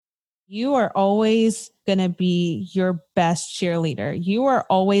You are always going to be your best cheerleader. You are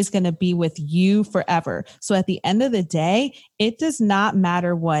always going to be with you forever. So at the end of the day, it does not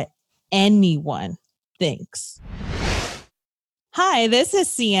matter what anyone thinks. Hi, this is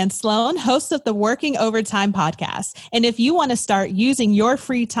Sloan, host of the Working Overtime podcast. And if you want to start using your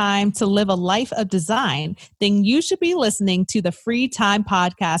free time to live a life of design, then you should be listening to the Free Time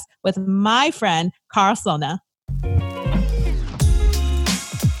podcast with my friend, Sloan.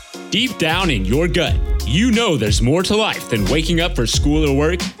 Deep down in your gut, you know there's more to life than waking up for school or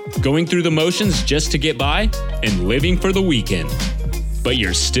work, going through the motions just to get by, and living for the weekend. But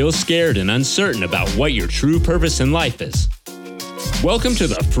you're still scared and uncertain about what your true purpose in life is. Welcome to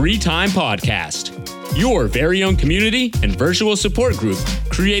the Free Time Podcast, your very own community and virtual support group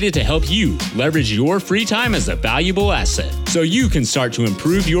created to help you leverage your free time as a valuable asset so you can start to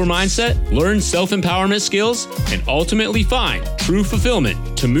improve your mindset, learn self-empowerment skills, and ultimately find true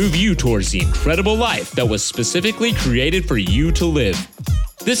fulfillment to move you towards the incredible life that was specifically created for you to live.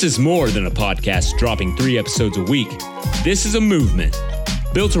 This is more than a podcast dropping 3 episodes a week. This is a movement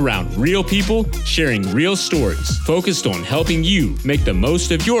built around real people sharing real stories, focused on helping you make the most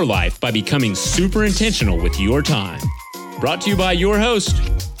of your life by becoming super intentional with your time. Brought to you by your host,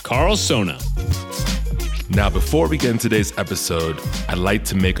 Sloan. Now, before we get into today's episode, I'd like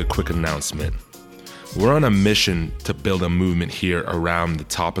to make a quick announcement. We're on a mission to build a movement here around the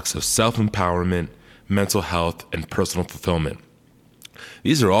topics of self-empowerment, mental health, and personal fulfillment.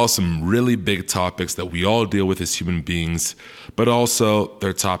 These are all some really big topics that we all deal with as human beings, but also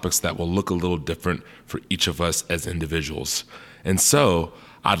they're topics that will look a little different for each of us as individuals. And so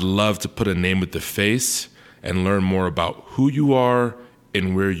I'd love to put a name with the face and learn more about who you are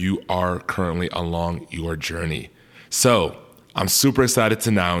and where you are currently along your journey. So I'm super excited to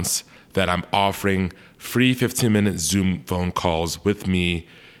announce that I'm offering free 15-minute Zoom phone calls with me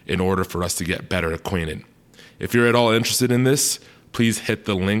in order for us to get better acquainted. If you're at all interested in this, please hit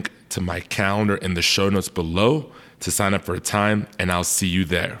the link to my calendar in the show notes below to sign up for a time, and I'll see you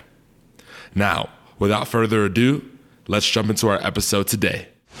there. Now, without further ado, let's jump into our episode today.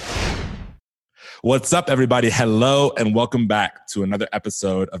 What's up, everybody? Hello, and welcome back to another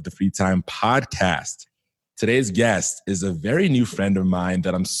episode of the Free Time Podcast. Today's guest is a very new friend of mine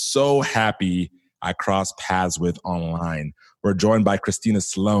that I'm so happy I crossed paths with online. We're joined by Christina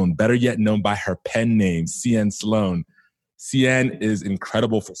Sloan, better yet known by her pen name, Sloan. CN is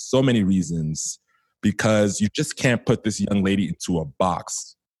incredible for so many reasons because you just can't put this young lady into a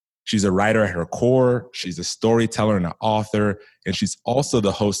box. She's a writer at her core, she's a storyteller and an author, and she's also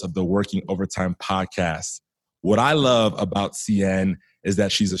the host of the Working Overtime podcast. What I love about CN is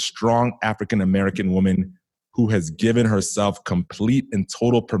that she's a strong African-American woman who has given herself complete and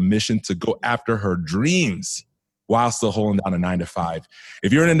total permission to go after her dreams while still holding down a 9-to-5.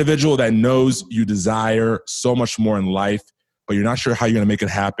 If you're an individual that knows you desire so much more in life, but you're not sure how you're going to make it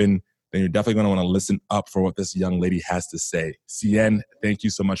happen, then you're definitely going to want to listen up for what this young lady has to say. CN, thank you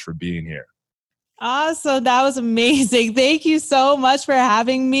so much for being here. Awesome. That was amazing. Thank you so much for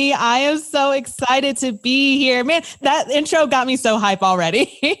having me. I am so excited to be here. Man, that intro got me so hype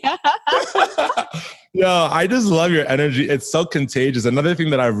already. Yo, I just love your energy. It's so contagious. Another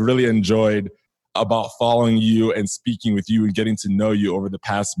thing that I've really enjoyed about following you and speaking with you and getting to know you over the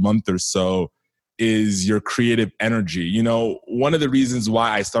past month or so is your creative energy. You know, one of the reasons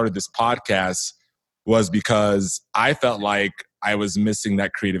why I started this podcast was because I felt like I was missing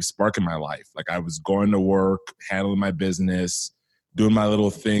that creative spark in my life. Like I was going to work, handling my business, doing my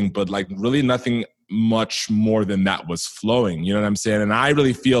little thing, but like really nothing much more than that was flowing. You know what I'm saying? And I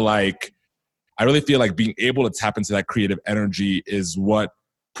really feel like being able to tap into that creative energy is what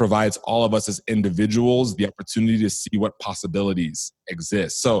provides all of us as individuals the opportunity to see what possibilities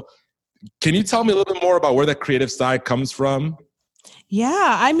exist. So can you tell me a little bit more about where that creative side comes from?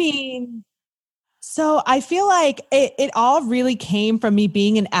 Yeah, I mean, so I feel like it all really came from me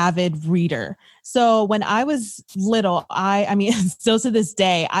being an avid reader. So when I was little, I mean, still to this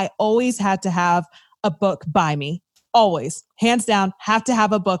day, I always had to have a book by me. Always, hands down, have to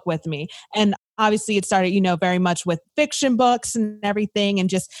have a book with me. And obviously it started, very much with fiction books and everything and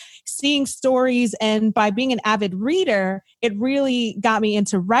just seeing stories. And by being an avid reader, it really got me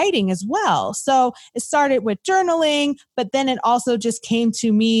into writing as well. So it started with journaling, but then it also just came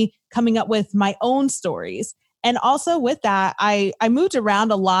to me coming up with my own stories. And also with that, I moved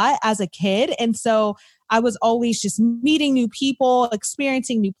around a lot as a kid. And so I was always just meeting new people,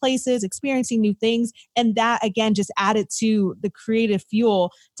 experiencing new places, experiencing new things. And that, again, just added to the creative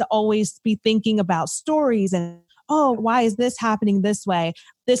fuel to always be thinking about stories and, oh, why is this happening this way?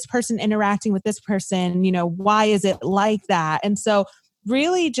 This person interacting with this person, why is it like that? And so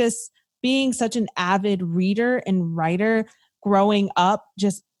really just being such an avid reader and writer growing up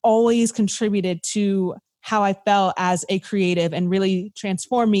just always contributed to how I felt as a creative and really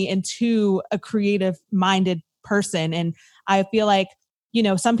transformed me into a creative minded person. And I feel like,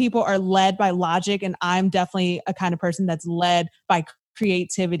 some people are led by logic, and I'm definitely a kind of person that's led by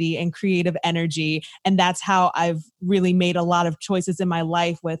creativity and creative energy. And that's how I've really made a lot of choices in my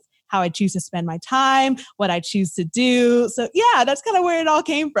life with how I choose to spend my time, what I choose to do. So yeah, that's kind of where it all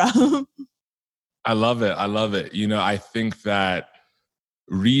came from. I love it. I love it. I think that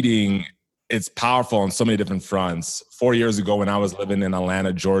reading, it's powerful on so many different fronts. 4 years ago, when I was living in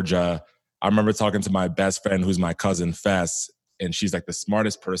Atlanta, Georgia, I remember talking to my best friend, who's my cousin, Fess, and she's like the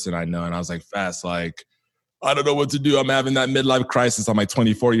smartest person I know. And I was like, Fess, like, I don't know what to do. I'm having that midlife crisis. I'm like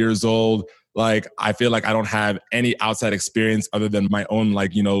 24 years old. Like, I feel like I don't have any outside experience other than my own,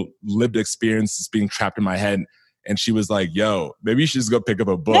 lived experiences being trapped in my head. And she was like, yo, maybe you should just go pick up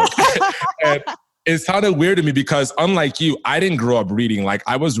a book. And it sounded weird to me because, unlike you, I didn't grow up reading. Like,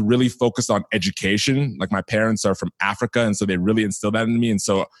 I was really focused on education. Like, my parents are from Africa, and so they really instilled that in me. And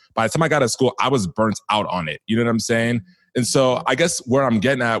so by the time I got to school, I was burnt out on it. You know what I'm saying? And so I guess where I'm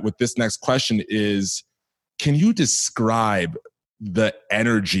getting at with this next question is, can you describe the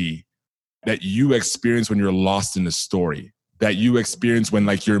energy that you experience when you're lost in the story, that you experience when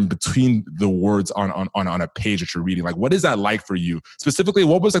you're in between the words on a page that you're reading? Like, what is that like for you? Specifically,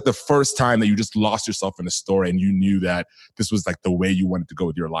 what was the first time that you just lost yourself in a story and you knew that this was the way you wanted to go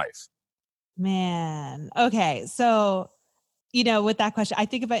with your life? Man. Okay. So, with that question, I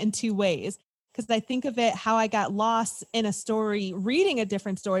think of it in two ways. Because I think of it how I got lost in a story, reading a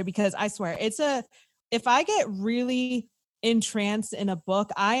different story, because I swear if I get really entranced in a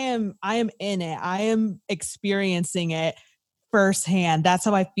book, I am in it. I am experiencing it firsthand. That's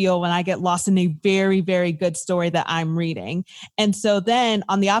how I feel when I get lost in a very, very good story that I'm reading. And so then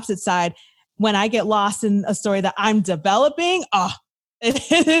on the opposite side, when I get lost in a story that I'm developing,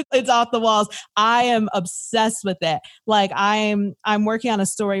 it's off the walls. I am obsessed with it. Like, I'm working on a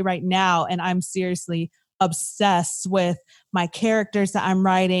story right now, and I'm seriously obsessed with my characters that I'm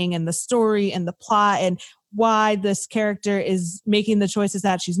writing and the story and the plot and why this character is making the choices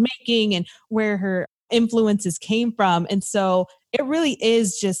that she's making and where her influences came from. And so it really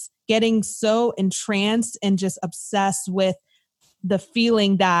is just getting so entranced and just obsessed with the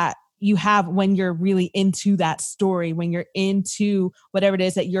feeling that you have when you're really into that story, when you're into whatever it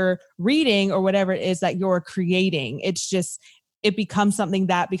is that you're reading or whatever it is that you're creating. It becomes something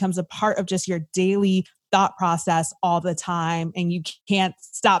that becomes a part of just your daily thought process all the time, and you can't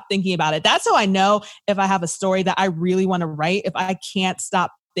stop thinking about it. That's how I know if I have a story that I really want to write, if I can't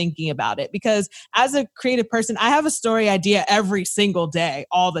stop thinking about it. Because as a creative person, I have a story idea every single day,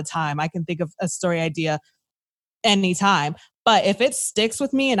 all the time. I can think of a story idea anytime. But if it sticks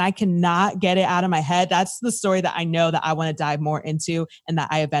with me and I cannot get it out of my head, that's the story that I know that I want to dive more into and that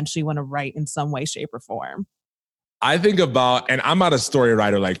I eventually want to write in some way, shape, or form. I think about, and I'm not a story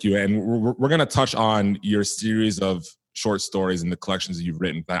writer like you, and we're going to touch on your series of short stories and the collections that you've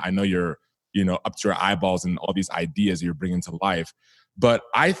written. I know you're, up to your eyeballs in all these ideas that you're bringing to life. But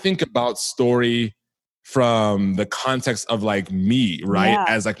I think about story from the context of me, right? Yeah.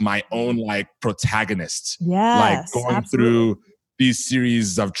 As my own protagonist, Yes, going absolutely. through these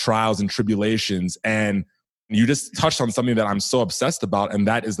series of trials and tribulations. And you just touched on something that I'm so obsessed about. And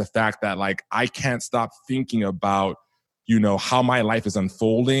that is the fact that I can't stop thinking about, how my life is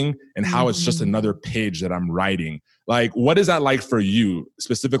unfolding and how it's just another page that I'm writing. What is that like for you,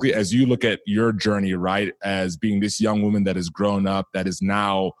 specifically as you look at your journey, right? As being this young woman that has grown up, that is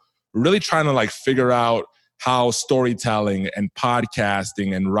now really trying to figure out how storytelling and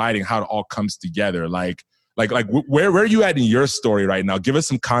podcasting and writing, how it all comes together. Where are you at in your story right now? Give us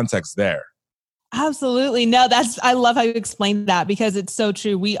some context there. Absolutely. No, I love how you explained that, because it's so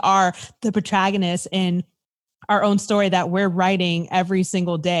true. We are the protagonists in our own story that we're writing every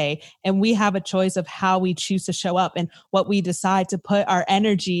single day. And we have a choice of how we choose to show up and what we decide to put our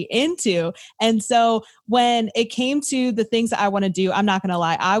energy into. And so when it came to the things that I want to do, I'm not going to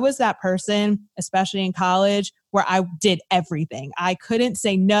lie, I was that person, especially in college, where I did everything. I couldn't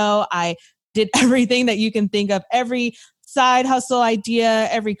say no. I did everything that you can think of, every side hustle idea,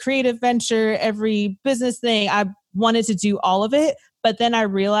 every creative venture, every business thing. I wanted to do all of it. But then I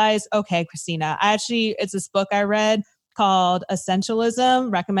realized, okay, Christina, it's this book I read called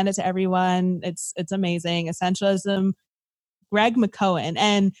Essentialism. Recommend it to everyone. It's amazing. Essentialism, Greg McKeown.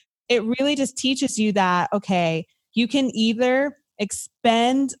 And it really just teaches you that, okay, you can either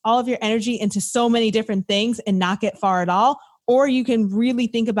expend all of your energy into so many different things and not get far at all, or you can really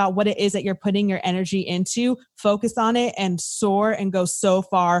think about what it is that you're putting your energy into, focus on it and soar and go so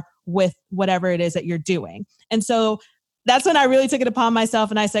far with whatever it is that you're doing. And so that's when I really took it upon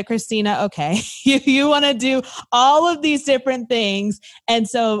myself and I said, Christina, okay, you want to do all of these different things. And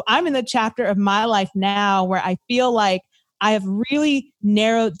so I'm in the chapter of my life now where I feel like I have really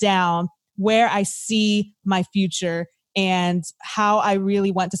narrowed down where I see my future and how I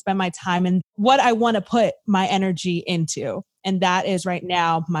really want to spend my time and what I want to put my energy into. And that is right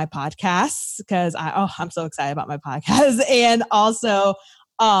now my podcasts, because I'm so excited about my podcast, and also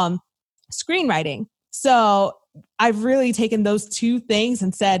screenwriting. So I've really taken those two things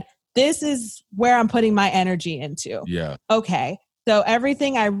and said, this is where I'm putting my energy into. Yeah. Okay. So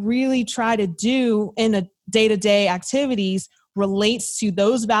everything I really try to do in a day-to-day activities relates to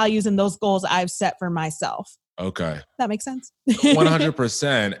those values and those goals I've set for myself. Okay. That makes sense.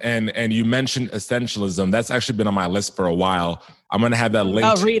 100%. And you mentioned essentialism. That's actually been on my list for a while. I'm going to have that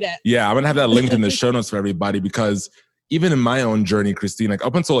linked. Oh, read it. Yeah, I'm going to have that linked in the show notes for everybody, because even in my own journey, Christine, like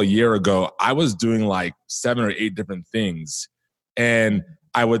up until a year ago, I was doing like 7 or 8 different things. And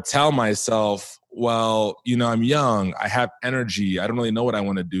I would tell myself, well, I'm young, I have energy, I don't really know what I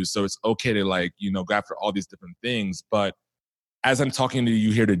want to do. So it's okay to go after all these different things. But as I'm talking to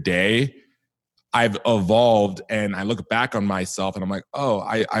you here today, I've evolved and I look back on myself and I'm like, oh,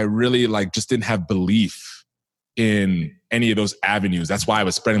 I really just didn't have belief in any of those avenues. That's why I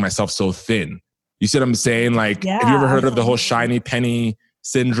was spreading myself so thin. You see what I'm saying? Have you ever heard of the whole shiny penny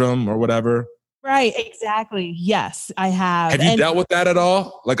syndrome or whatever? Right, exactly. Yes, I have. Have you dealt with that at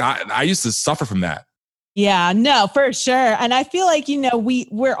all? I used to suffer from that. Yeah, no, for sure. And I feel like,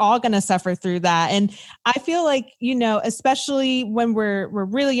 we're all going to suffer through that. And I feel like, especially when we're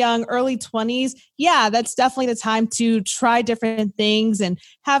really young, early 20s, yeah, that's definitely the time to try different things and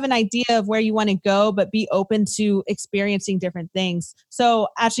have an idea of where you want to go, but be open to experiencing different things. So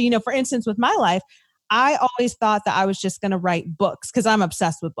actually, for instance, with my life, I always thought that I was just going to write books because I'm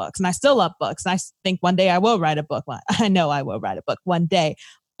obsessed with books and I still love books. And I think one day I will write a book. I know I will write a book one day,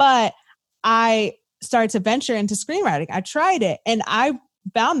 but I started to venture into screenwriting. I tried it and I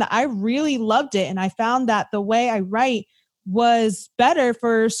found that I really loved it. And I found that the way I write was better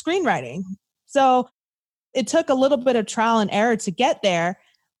for screenwriting. So it took a little bit of trial and error to get there.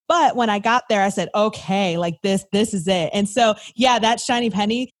 But when I got there, I said, okay, this is it. And so, yeah, that shiny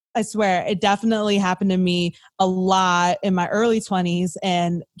penny, I swear it definitely happened to me a lot in my early 20s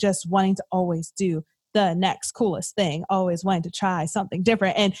and just wanting to always do the next coolest thing, always wanting to try something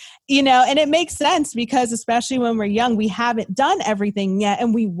different. And, and it makes sense because especially when we're young, we haven't done everything yet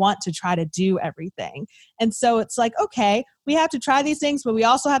and we want to try to do everything. And so it's like, okay, we have to try these things, but we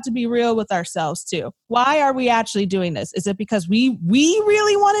also have to be real with ourselves too. Why are we actually doing this? Is it because we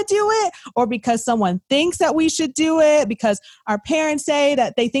really want to do it, or because someone thinks that we should do it, because our parents say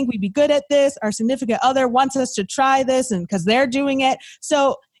that they think we'd be good at this, our significant other wants us to try this and because they're doing it.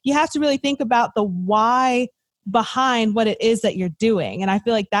 So you have to really think about the why behind what it is that you're doing. And I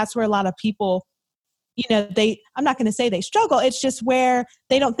feel like that's where a lot of people, I'm not going to say they struggle. It's just where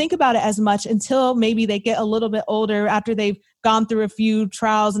they don't think about it as much until maybe they get a little bit older after they've gone through a few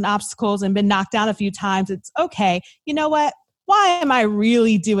trials and obstacles and been knocked down a few times. It's okay. You know what? Why am I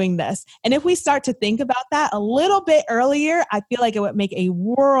really doing this? And if we start to think about that a little bit earlier, I feel like it would make a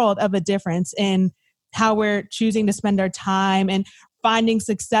world of a difference in how we're choosing to spend our time and finding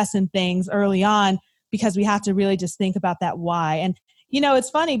success in things early on, because we have to really just think about that why. And, it's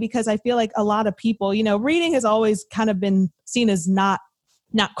funny because I feel like a lot of people, reading has always kind of been seen as not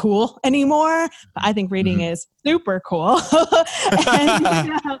cool anymore. But I think reading is super cool.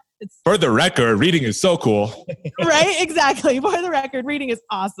 And, for the record, reading is so cool. Right? Exactly. For the record, reading is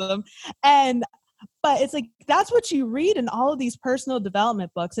awesome. But it's like, that's what you read in all of these personal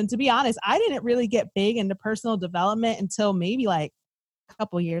development books. And to be honest, I didn't really get big into personal development until maybe a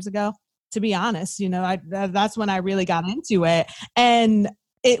couple of years ago, to be honest. That's when I really got into it. And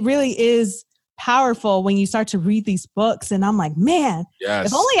it really is powerful when you start to read these books. And I'm like, man,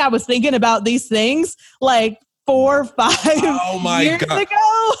 if only I was thinking about these things 4 or 5 years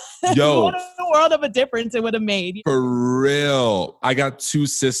ago. Yo, what a world of a difference it would have made. For real. I got 2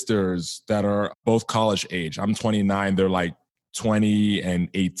 sisters that are both college age. I'm 29. They're 20 and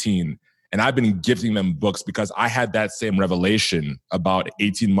 18. And I've been gifting them books because I had that same revelation about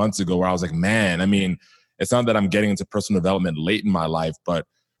 18 months ago where I was like, man, it's not that I'm getting into personal development late in my life, but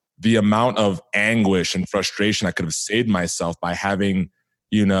the amount of anguish and frustration I could have saved myself by having,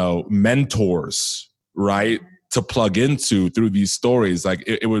 mentors, right? to plug into through these stories. Like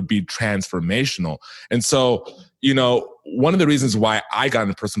it would be transformational. And so, one of the reasons why I got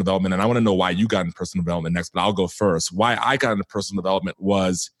into personal development, and I want to know why you got into personal development next, but I'll go first. Why I got into personal development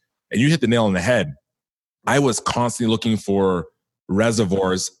was, and you hit the nail on the head, I was constantly looking for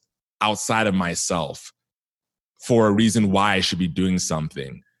reservoirs outside of myself for a reason why I should be doing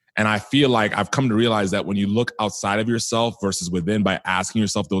something. And I feel like I've come to realize that when you look outside of yourself versus within, by asking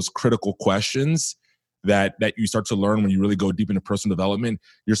yourself those critical questions that you start to learn when you really go deep into personal development,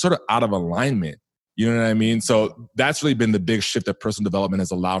 you're sort of out of alignment. You know what I mean? So that's really been the big shift that personal development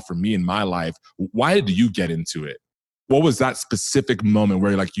has allowed for me in my life. Why did you get into it? What was that specific moment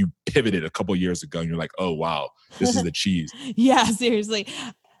where like you pivoted a couple of years ago and you're like, oh, wow, this is the cheese? Yeah, seriously.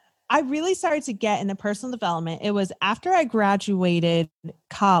 I really started to get into personal development. It was after I graduated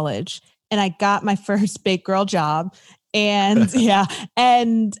college and I got my first big girl job. And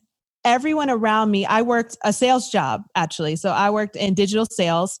and everyone around me, I worked a sales job actually. So I worked in digital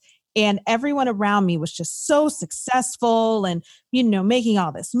sales. And everyone around me was just so successful and, making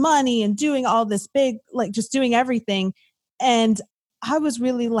all this money and doing all this big, like just doing everything. And I was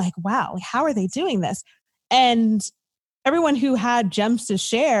really like, wow, how are they doing this? And everyone who had gems to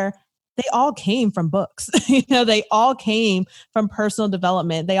share, they all came from books. They all came from personal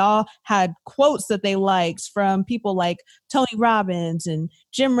development. They all had quotes that they liked from people like Tony Robbins and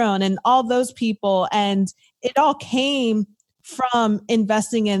Jim Rohn and all those people. And it all came from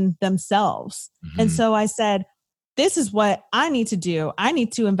investing in themselves. Mm-hmm. And so I said, this is what I need to do. I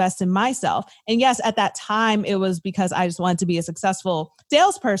need to invest in myself. And yes, at that time, it was because I just wanted to be a successful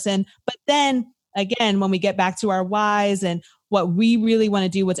salesperson. But then again, when we get back to our whys and what we really want to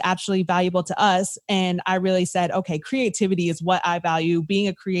do, what's actually valuable to us. And I really said, okay, creativity is what I value. Being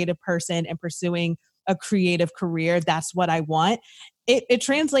a creative person and pursuing a creative career, that's what I want. It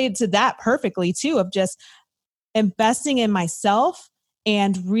translated to that perfectly too, of just investing in myself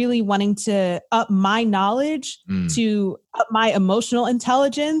and really wanting to up my knowledge, to up my emotional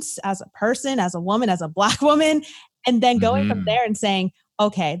intelligence as a person, as a woman, as a Black woman, and then going from there and saying,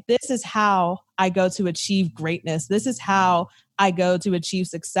 okay, this is how I go to achieve greatness. This is how I go to achieve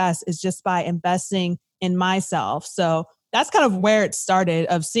success, is just by investing in myself. So that's kind of where it started,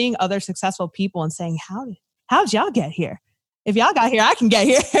 of seeing other successful people and saying, how'd y'all get here? If y'all got here, I can get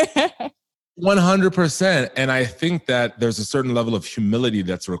here. 100%. And I think that there's a certain level of humility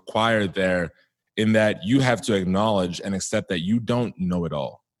that's required there, in that you have to acknowledge and accept that you don't know it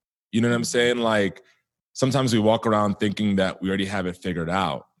all. You know what I'm saying? Like sometimes we walk around thinking that we already have it figured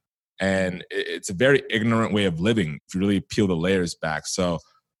out. And it's a very ignorant way of living if you really peel the layers back. So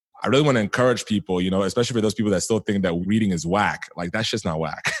I really want to encourage people, especially for those people that still think that reading is whack. Like that's just not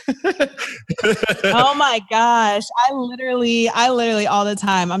whack. Oh my gosh. I literally all the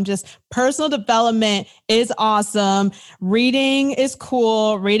time, I'm just, personal development is awesome. Reading is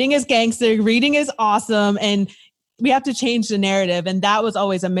cool. Reading is gangster. Reading is awesome. And we have to change the narrative. And that was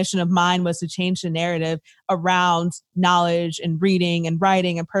always a mission of mine, was to change the narrative around knowledge and reading and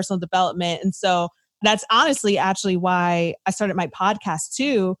writing and personal development. And so that's honestly actually why I started my podcast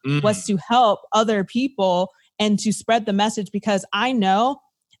too, was to help other people and to spread the message, because I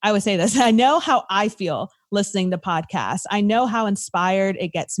would say this, I know how I feel listening to podcasts. I know how inspired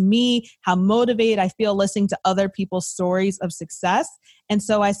it gets me, how motivated I feel listening to other people's stories of success. And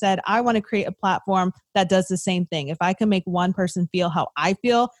so I said, I want to create a platform that does the same thing. If I can make one person feel how I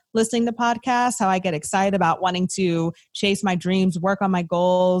feel listening to podcasts, how I get excited about wanting to chase my dreams, work on my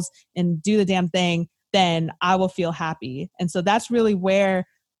goals, and do the damn thing, then I will feel happy. And so that's really where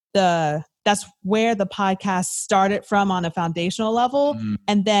the podcast started from, on a foundational level.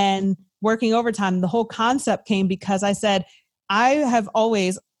 And then working overtime, the whole concept came because I said, I have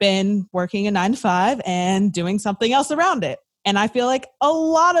always been working a 9-to-5 and doing something else around it. And I feel like a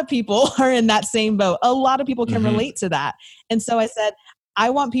lot of people are in that same boat. A lot of people can relate to that. And so I said, I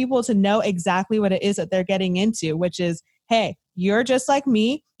want people to know exactly what it is that they're getting into, which is, hey, you're just like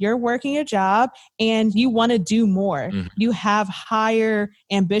me. You're working a job and you want to do more. You have higher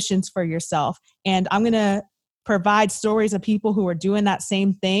ambitions for yourself. And I'm going to provide stories of people who are doing that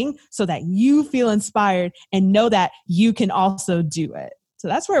same thing so that you feel inspired and know that you can also do it. So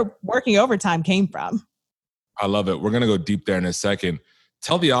that's where working overtime came from. I love it. We're going to go deep there in a second.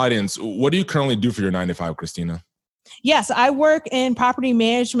 Tell the audience, what do you currently do for your 9-to-5, Christina? Yes, I work in property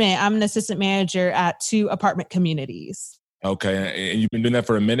management. I'm an assistant manager at 2 apartment communities. Okay. And you've been doing that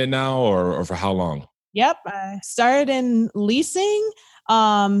for a minute now, or for how long? Yep. I started in leasing.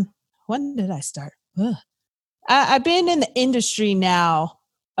 When did I start? I've been in the industry now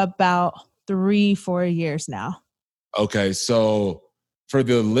about 3-4 years now. Okay. So for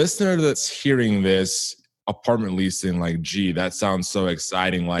the listener that's hearing this, apartment leasing, like, gee, that sounds so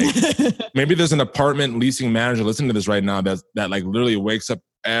exciting. Like maybe there's an apartment leasing manager listening to this right now that like literally wakes up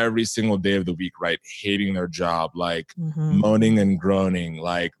every single day of the week, right? Hating their job, like moaning and groaning,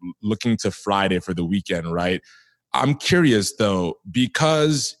 like looking to Friday for the weekend, right? I'm curious though,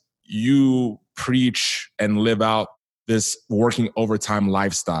 because you preach and live out this working overtime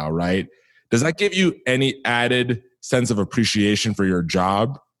lifestyle, right? Does that give you any added sense of appreciation for your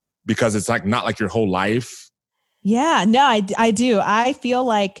job? Because it's like not like your whole life. Yeah, no, I do. I feel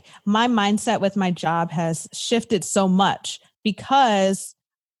like my mindset with my job has shifted so much because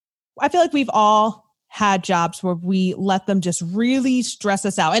I feel like we've all had jobs where we let them just really stress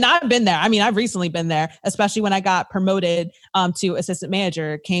us out. And I've been there. I mean, I've recently been there, especially when I got promoted to assistant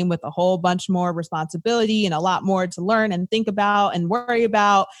manager. It came with a whole bunch more responsibility and a lot more to learn and think about and worry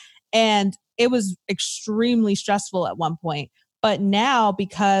about. And it was extremely stressful at one point. But now,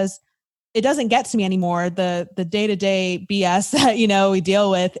 because it doesn't get to me anymore, the day-to-day BS that, we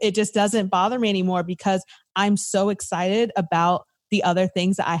deal with, it just doesn't bother me anymore because I'm so excited about the other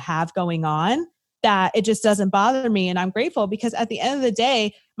things that I have going on that it just doesn't bother me. And I'm grateful because at the end of the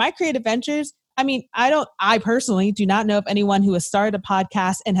day, my creative ventures, I mean, I personally do not know of anyone who has started a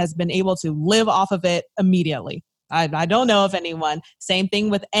podcast and has been able to live off of it immediately. I don't know of anyone. Same thing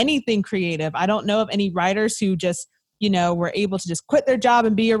with anything creative. I don't know of any writers who just, were able to just quit their job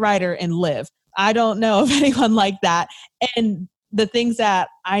and be a writer and live. I don't know of anyone like that. And the things that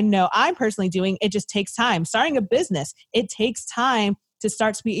I know I'm personally doing, it just takes time. Starting a business, it takes time to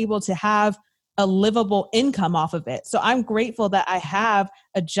start to be able to have a livable income off of it. So I'm grateful that I have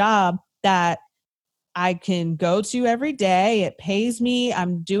a job that I can go to every day. It pays me.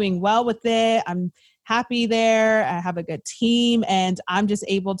 I'm doing well with it. I'm happy there. I have a good team and I'm just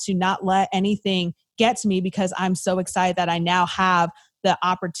able to not let anything get to me because I'm so excited that I now have the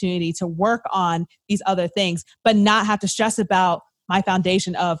opportunity to work on these other things, but not have to stress about my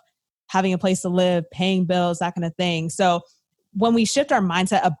foundation of having a place to live, paying bills, that kind of thing. So when we shift our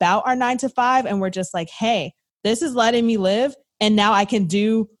mindset about our 9 to 5 and we're just like, hey, this is letting me live and now I can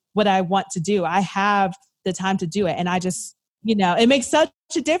do what I want to do. I have the time to do it. And I just, it makes such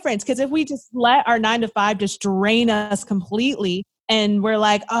a difference because if we just let our 9 to 5 just drain us completely and we're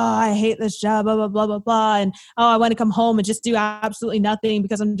like, oh, I hate this job, blah, blah, blah, blah, blah. And oh, I want to come home and just do absolutely nothing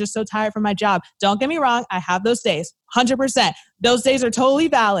because I'm just so tired from my job. Don't get me wrong. I have those days, 100%. Those days are totally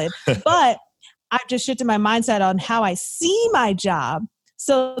valid. But I've just shifted my mindset on how I see my job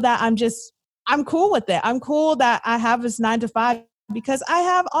so that I'm cool with it. I'm cool that I have this 9 to 5 because I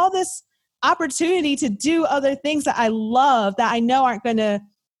have all this opportunity to do other things that I love that I know aren't going to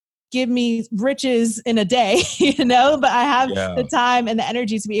give me riches in a day, but I have the time and the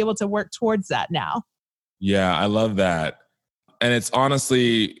energy to be able to work towards that now. Yeah, I love that. And it's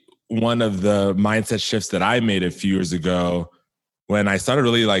honestly one of the mindset shifts that I made a few years ago when I started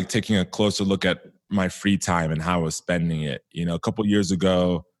really like taking a closer look at my free time and how I was spending it. A couple of years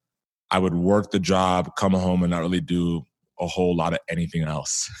ago, I would work the job, come home and not really do a whole lot of anything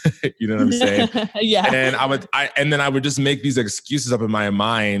else. You know what I'm saying? Yeah. And then I would just make these excuses up in my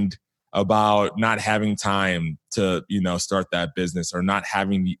mind about not having time to, start that business or not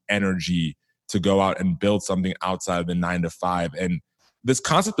having the energy to go out and build something outside of the 9 to 5. And this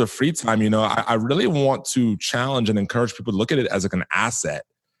concept of free time, I really want to challenge and encourage people to look at it as like an asset.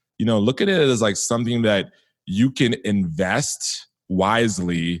 Look at it as like something that you can invest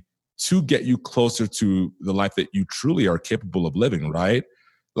wisely to get you closer to the life that you truly are capable of living, right?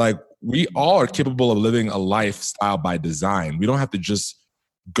 Like we all are capable of living a lifestyle by design. We don't have to just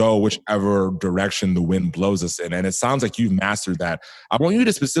go whichever direction the wind blows us in. And it sounds like you've mastered that. I want you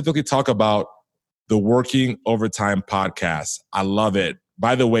to specifically talk about the Working Overtime podcast. I love it.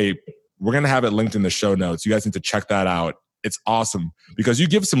 By the way, we're going to have it linked in the show notes. You guys need to check that out. It's awesome because you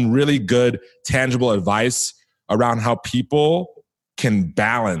give some really good, tangible advice around how people can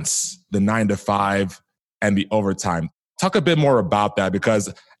balance the 9 to 5 and the overtime. Talk a bit more about that because,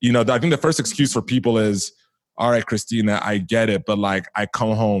 I think the first excuse for people is, all right, Christina, I get it, but like I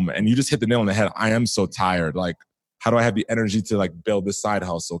come home and you just hit the nail on the head. I am so tired. Like, how do I have the energy to like build this side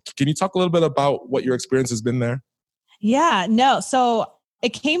hustle? Can you talk a little bit about what your experience has been there? Yeah, no. So it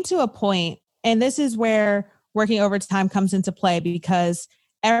came to a point, and this is where working overtime comes into play because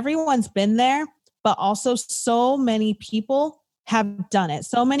everyone's been there, but also so many people have done it.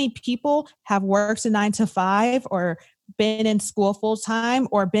 So many people have worked a 9 to 5 or been in school full time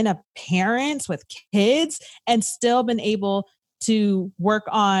or been a parent with kids and still been able to work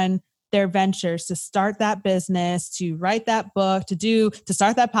on their ventures, to start that business, to write that book, to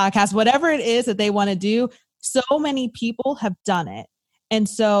start that podcast, whatever it is that they want to do. So many people have done it. And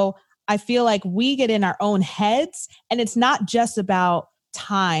so I feel like we get in our own heads, and it's not just about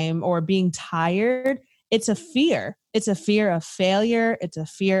time or being tired. It's a fear. It's a fear of failure. It's a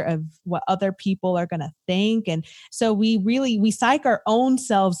fear of what other people are going to think. And so we psych our own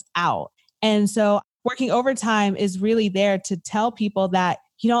selves out. And so working overtime is really there to tell people that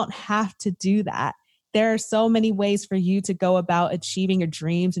you don't have to do that. There are so many ways for you to go about achieving your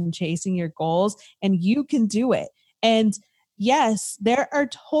dreams and chasing your goals, and you can do it. And yes, there are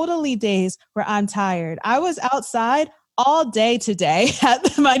totally days where I'm tired. I was outside all day today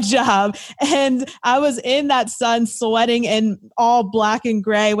at my job, and I was in that sun sweating in all black and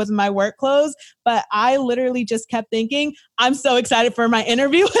gray with my work clothes. But I literally just kept thinking, I'm so excited for my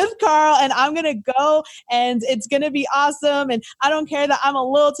interview with Carl, and I'm going to go, and it's going to be awesome. And I don't care that I'm a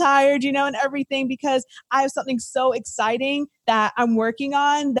little tired, and everything, because I have something so exciting that I'm working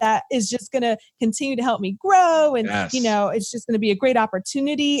on that is just going to continue to help me grow. And, Yes. it's just going to be a great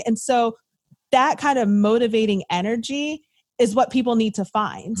opportunity. And so that kind of motivating energy is what people need to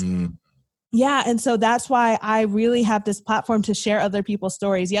find. Yeah. And so that's why I really have this platform to share other people's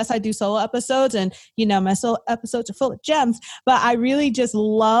stories. Yes, I do solo episodes, and, my solo episodes are full of gems, but I really just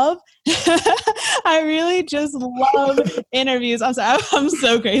love, interviews. I'm sorry, I'm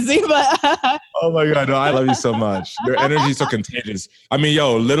so crazy, but. Oh my God. No, I love you so much. Your energy is so contagious. I mean,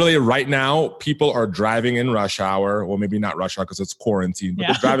 literally right now, people are driving in rush hour. Well, maybe not rush hour because it's quarantine, but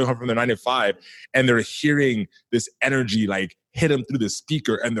they're driving home from their 9 to 5, and they're hearing this energy like hit them through the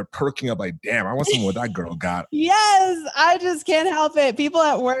speaker, and they're perking up like, damn, I want someone what that girl got. Yes, I just can't help it. People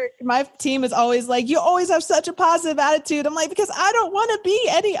at work, my team is always like, you always have such a positive attitude. I'm like, because I don't want to be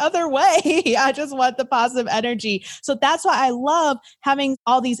any other way. I just want the positive energy. So that's why I love having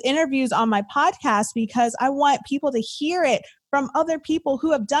all these interviews on my podcast, because I want people to hear it from other people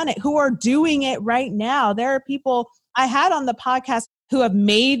who have done it, who are doing it right now. There are people I had on the podcast who have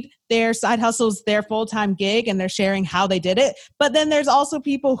made their side hustles their full-time gig, and they're sharing how they did it. But then there's also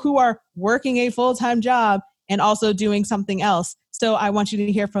people who are working a full-time job and also doing something else. So I want you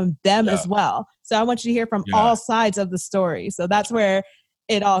to hear from them as well. So I want you to hear from all sides of the story. So that's where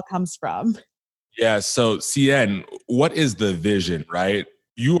it all comes from. Yeah. So CN, what is the vision, right?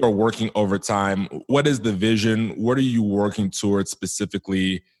 You are working overtime. What is the vision? What are you working towards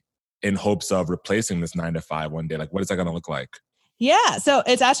specifically in hopes of replacing this 9 to 5 one day? Like, what is that going to look like? Yeah. So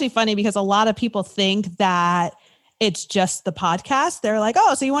it's actually funny because a lot of people think that it's just the podcast. They're like,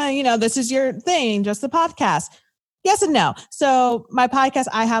 oh, so you want to, this is your thing, just the podcast. Yes and no. So my podcast,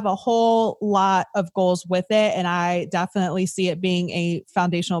 I have a whole lot of goals with it. And I definitely see it being a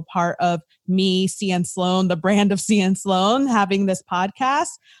foundational part of me, CN Sloan, the brand of CN Sloan, having this podcast.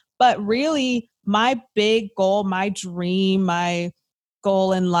 But really, my big goal, my dream, my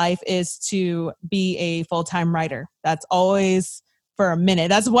goal in life is to be a full-time writer. That's always for a minute.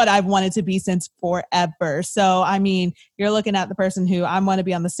 That's what I've wanted to be since forever. So, I mean, you're looking at the person who I want to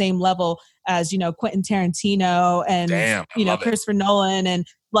be on the same level as, Quentin Tarantino and, Christopher Nolan. And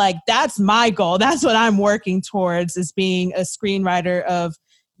like, that's my goal. That's what I'm working towards, is being a screenwriter of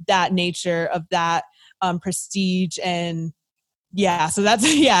that nature, of that prestige. And so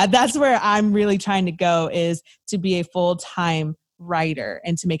that's where I'm really trying to go, is to be a full-time writer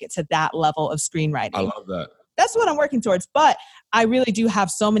and to make it to that level of screenwriting. I love that. That's what I'm working towards. But I really do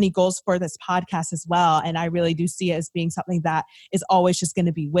have so many goals for this podcast as well. And I really do see it as being something that is always just going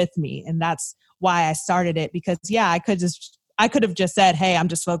to be with me. And that's why I started it, because I could have just said, hey, I'm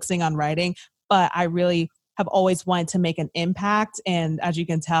just focusing on writing, but I really have always wanted to make an impact. And as you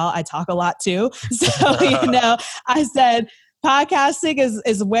can tell, I talk a lot too. So, I said, podcasting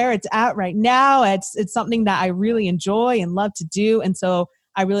is where it's at right now. It's something that I really enjoy and love to do. And so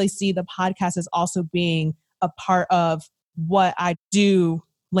I really see the podcast as also being a part of what I do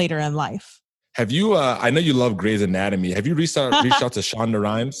later in life. Have you, I know you love Grey's Anatomy. Have you reached out to Shonda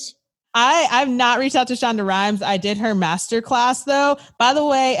Rhimes? I've not reached out to Shonda Rhimes. I did her masterclass though. By the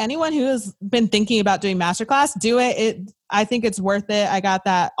way, anyone who has been thinking about doing masterclass, do it. I think it's worth it. I got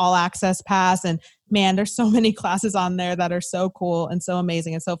that all access pass, and man, there's so many classes on there that are so cool and so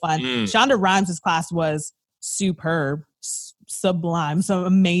amazing and so fun. Shonda Rhimes' class was superb, sublime, so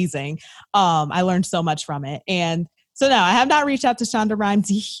amazing. I learned so much from it. And so no, I have not reached out to Shonda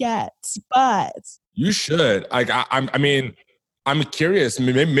Rhimes yet, but you should. I mean, I'm curious.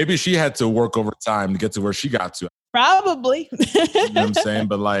 Maybe she had to work overtime to get to where she got to. Probably. You know what I'm saying?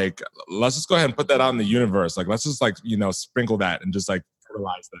 But like, let's just go ahead and put that out in the universe. Like, let's just sprinkle that and just like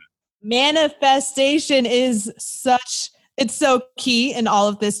fertilize that. Manifestation is it's so key in all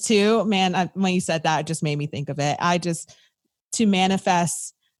of this too. Man, when you said that, it just made me think of it. To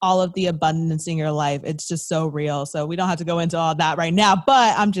manifest all of the abundance in your life. It's just so real. So we don't have to go into all that right now,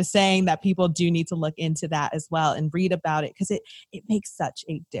 but I'm just saying that people do need to look into that as well and read about it, because it makes such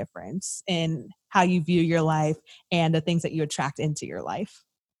a difference in how you view your life and the things that you attract into your life.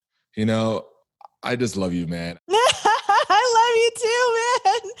 You know, I just love you, man. I love you too,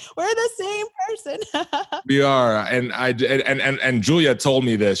 man. We're the same person. We are. And Julia told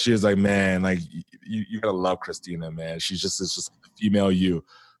me this. She was like, man, like you gotta love Christina, man. It's just female you.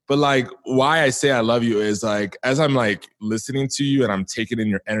 But like, why I say I love you is like, as I'm like listening to you and I'm taking in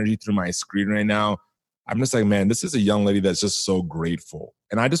your energy through my screen right now, I'm just like, man, this is a young lady that's just so grateful.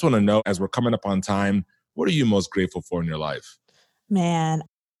 And I just want to know, as we're coming up on time, what are you most grateful for in your life? Man,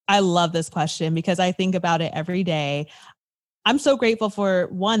 I love this question because I think about it every day. I'm so grateful for,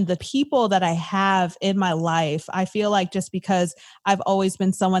 one, the people that I have in my life. I feel like just because I've always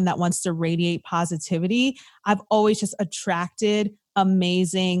been someone that wants to radiate positivity, I've always just attracted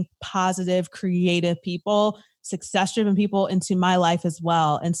amazing, positive, creative people, success-driven people into my life as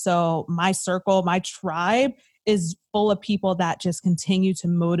well. And so my circle, my tribe is full of people that just continue to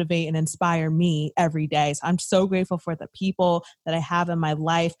motivate and inspire me every day. So I'm so grateful for the people that I have in my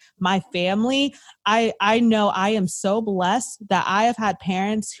life. My family, I know I am so blessed that I have had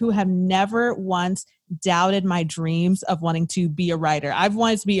parents who have never once doubted my dreams of wanting to be a writer. I've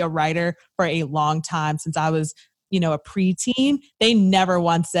wanted to be a writer for a long time, since I was, a preteen. They never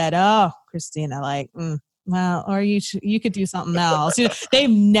once said, oh, Christina, like, well, or you could do something else. They've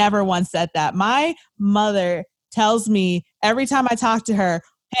never once said that. My mother tells me every time I talk to her,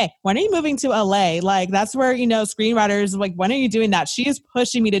 hey, when are you moving to LA? Like, that's where, screenwriters, like, when are you doing that? She is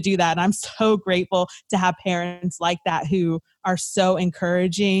pushing me to do that. And I'm so grateful to have parents like that who are so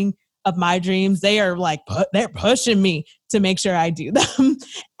encouraging of my dreams. They are like, they're pushing me to make sure I do them.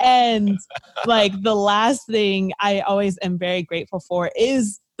 And like, the last thing I always am very grateful for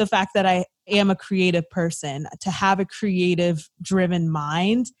is the fact that I am a creative person, to have a creative driven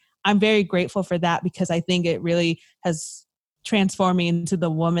mind. I'm very grateful for that, because I think it really has transformed me into the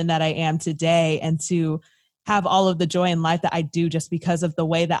woman that I am today, and to have all of the joy in life that I do just because of the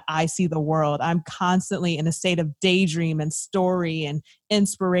way that I see the world. I'm constantly in a state of daydream and story and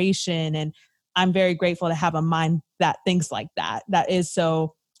inspiration. And I'm very grateful to have a mind that thinks like that is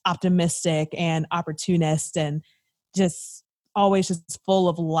so optimistic and opportunist and just always just full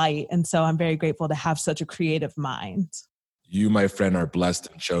of light. And so I'm very grateful to have such a creative mind. You, my friend, are blessed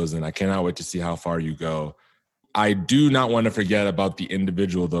and chosen. I cannot wait to see how far you go. I do not want to forget about the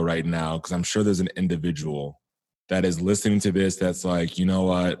individual though right now, because I'm sure there's an individual that is listening to this that's like, you know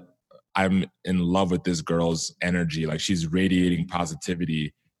what? I'm in love with this girl's energy. Like, she's radiating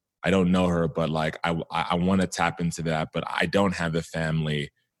positivity. I don't know her, but like I want to tap into that, but I don't have the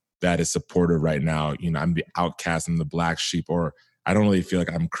family that is supportive right now. I'm the outcast, I'm the black sheep, or I don't really feel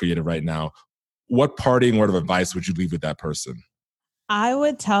like I'm creative right now. What parting word of advice would you leave with that person? I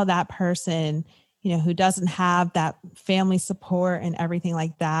would tell that person, who doesn't have that family support and everything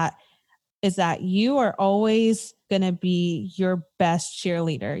like that, is that you are always going to be your best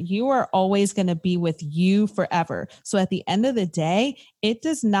cheerleader. You are always going to be with you forever. So at the end of the day, it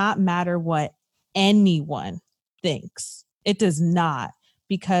does not matter what anyone thinks. It does not,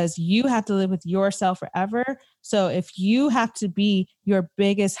 because you have to live with yourself forever. So if you have to be your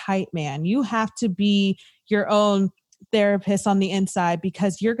biggest hype man, you have to be your own therapist on the inside,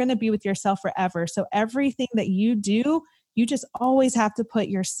 because you're going to be with yourself forever. So everything that you do, you just always have to put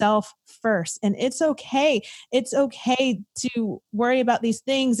yourself first. And it's okay. It's okay to worry about these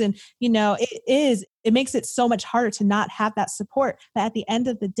things. And, it makes it so much harder to not have that support. But at the end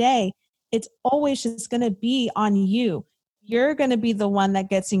of the day, it's always just going to be on you. You're going to be the one that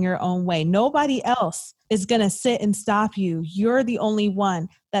gets in your own way. Nobody else is going to sit and stop you. You're the only one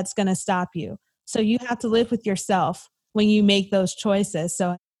that's going to stop you. So you have to live with yourself when you make those choices.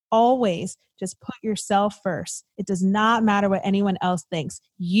 So always just put yourself first. It does not matter what anyone else thinks.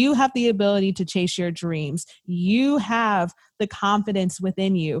 You have the ability to chase your dreams. You have the confidence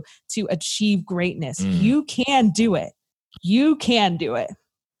within you to achieve greatness. You can do it. You can do it.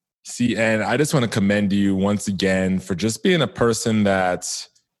 See, and I just want to commend you once again for just being a person that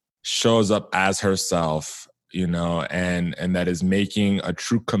shows up as herself, and that is making a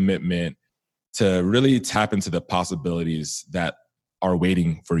true commitment to really tap into the possibilities that are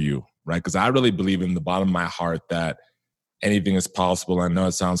waiting for you, right? Because I really believe in the bottom of my heart that anything is possible. I know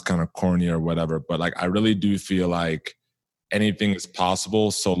it sounds kind of corny or whatever, but like, I really do feel like anything is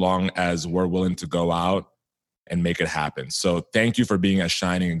possible so long as we're willing to go out and make it happen. So thank you for being a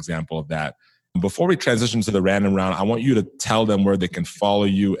shining example of that. Before we transition to the random round, I want you to tell them where they can follow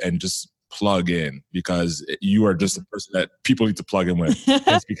you and just plug in, because you are just a person that people need to plug in with. I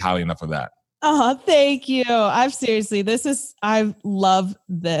can't speak highly enough of that. Oh, thank you. I love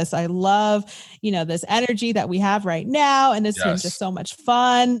this. I love, this energy that we have right now. And it's been just so much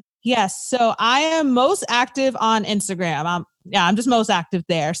fun. Yes. So I am most active on Instagram. I'm just most active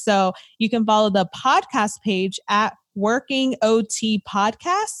there. So you can follow the podcast page at Working OT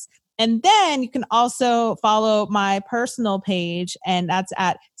Podcasts. And then you can also follow my personal page, and that's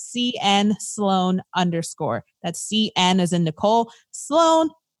at CN Sloan _. That's CN as in Nicole, Sloan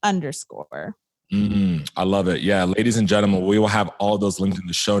 _. I love it. Yeah. Ladies and gentlemen, we will have all those linked in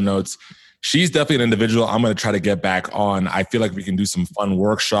the show notes. She's definitely an individual I'm going to try to get back on. I feel like we can do some fun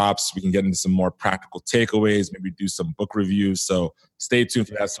workshops. We can get into some more practical takeaways, maybe do some book reviews. So stay tuned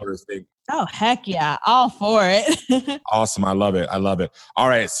for that sort of thing. Oh, heck yeah. All for it. Awesome. I love it. I love it. All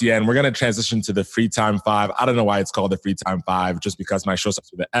right, Cian, we're going to transition to the Free Time 5. I don't know why it's called the Free Time 5, just because my show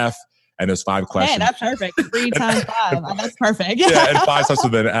starts with an F and there's 5 questions. Hey, that's perfect. Free Time 5. That's perfect. Yeah, and 5 starts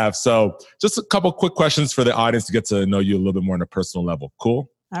with an F. So just a couple quick questions for the audience to get to know you a little bit more on a personal level. Cool?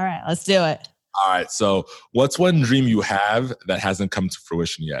 All right, let's do it. All right. So what's one dream you have that hasn't come to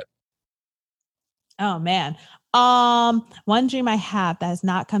fruition yet? Oh, man. One dream I have that has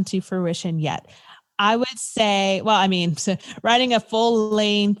not come to fruition yet. I would say, writing a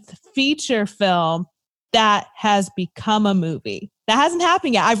full-length feature film that has become a movie. That hasn't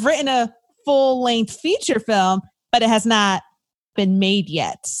happened yet. I've written a full-length feature film, but it has not been made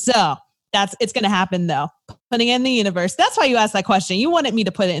yet. So it's going to happen though. Putting it in the universe. That's why you asked that question. You wanted me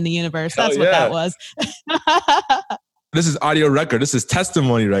to put it in the universe. That's what that was. This is audio record. This is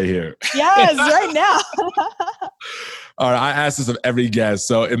testimony right here. Yes, right now. All right. I ask this of every guest.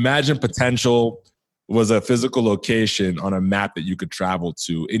 So imagine potential was a physical location on a map that you could travel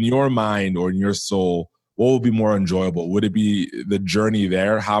to. In your mind or in your soul, what would be more enjoyable? Would it be the journey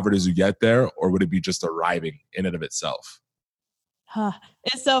there, however it is you get there, or would it be just arriving in and of itself?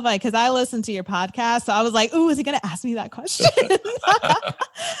 It's so funny because I listened to your podcast. So I was like, ooh, is he going to ask me that question?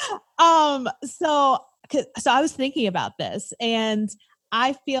 So I was thinking about this, and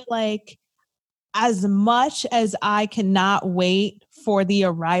I feel like as much as I cannot wait for the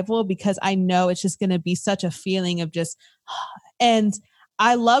arrival, because I know it's just going to be such a feeling of just, and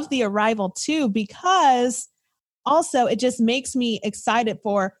I love the arrival too, because also it just makes me excited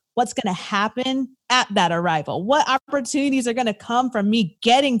for what's going to happen at that arrival. What opportunities are going to come from me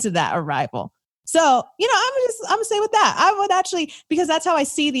getting to that arrival? So, I'm going to say with that, I would actually, because that's how I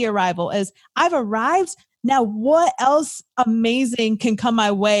see the arrival is I've arrived. Now, what else amazing can come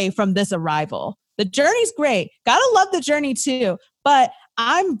my way from this arrival? The journey's great. Gotta love the journey too, but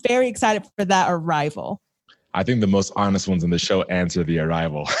I'm very excited for that arrival. I think the most honest ones in the show answer the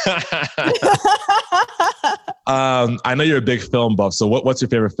arrival. I know you're a big film buff. So what's your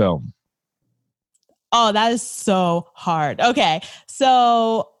favorite film? Oh, that is so hard. Okay.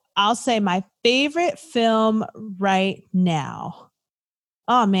 So I'll say my favorite film right now.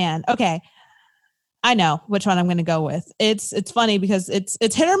 Oh man. Okay. I know which one I'm going to go with. It's funny because it's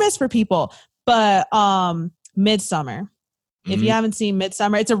hit or miss for people, but Midsommar. If you haven't seen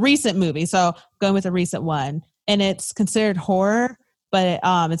Midsommar, it's a recent movie. So going with a recent one, and it's considered horror, but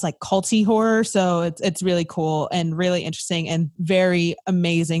it's like culty horror. So it's really cool and really interesting and very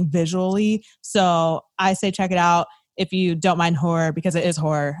amazing visually. So I say check it out if you don't mind horror, because it is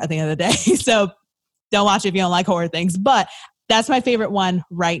horror at the end of the day. So don't watch it if you don't like horror things, but that's my favorite one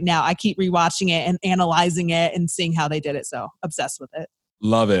right now. I keep rewatching it and analyzing it and seeing how they did it. So obsessed with it.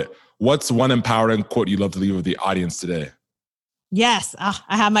 Love it. What's one empowering quote you'd love to leave with the audience today? Yes, I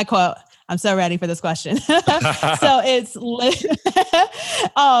have my quote. I'm so ready for this question. So it's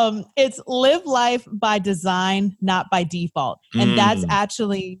live life by design, not by default. And that's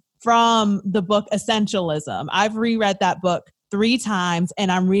actually from the book Essentialism. I've reread that book 3 times and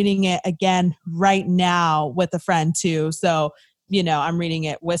I'm reading it again right now with a friend too. So, I'm reading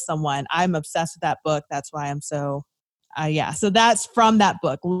it with someone. I'm obsessed with that book. That's why I'm so, So that's from that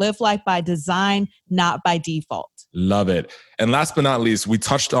book, Live Life by Design, Not by Default. Love it. And last but not least, we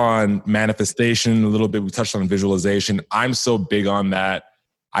touched on manifestation a little bit. We touched on visualization. I'm so big on that.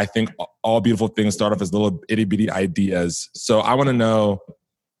 I think all beautiful things start off as little itty bitty ideas. So I want to know,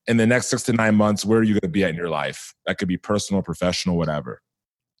 in the next 6 to 9 months, where are you going to be at in your life? That could be personal, professional, whatever.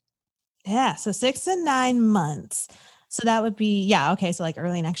 Yeah. So 6 to 9 months. So that would be, so like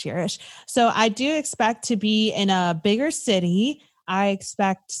early next year-ish. So I do expect to be in a bigger city. I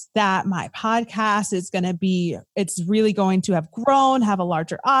expect that my podcast is it's really going to have grown, have a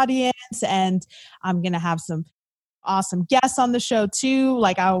larger audience, and I'm going to have some awesome guests on the show too.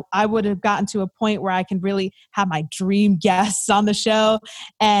 Like I would have gotten to a point where I can really have my dream guests on the show.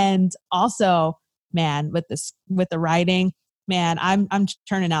 And also, man, with the writing, man, I'm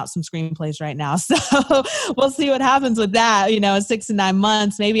turning out some screenplays right now. So we'll see what happens with that. In 6 to 9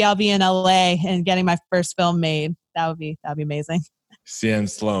 months, maybe I'll be in LA and getting my first film made. That'd be amazing. CN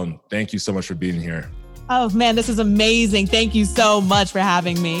Sloan, thank you so much for being here. Oh man, this is amazing. Thank you so much for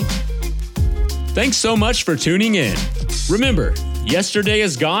having me. Thanks so much for tuning in. Remember, yesterday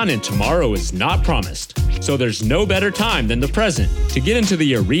is gone and tomorrow is not promised. So there's no better time than the present to get into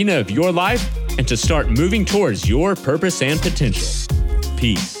the arena of your life and to start moving towards your purpose and potential.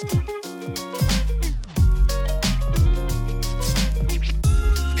 Peace.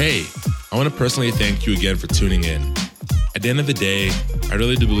 Hey, I want to personally thank you again for tuning in. At the end of the day, I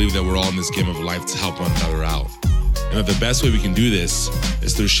really do believe that we're all in this game of life to help one another out. And that the best way we can do this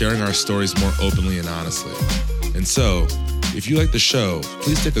is through sharing our stories more openly and honestly. And so, if you like the show,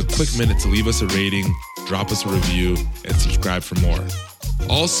 please take a quick minute to leave us a rating, drop us a review, and subscribe for more.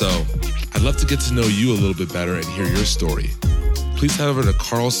 Also, I'd love to get to know you a little bit better and hear your story. Please head over to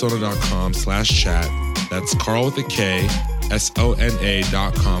carlsona.com/chat. That's Carl with a K, SONA.com/chat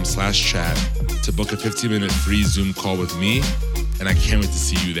to book a 15-minute free Zoom call with me, and I can't wait to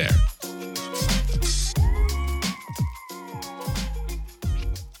see you there.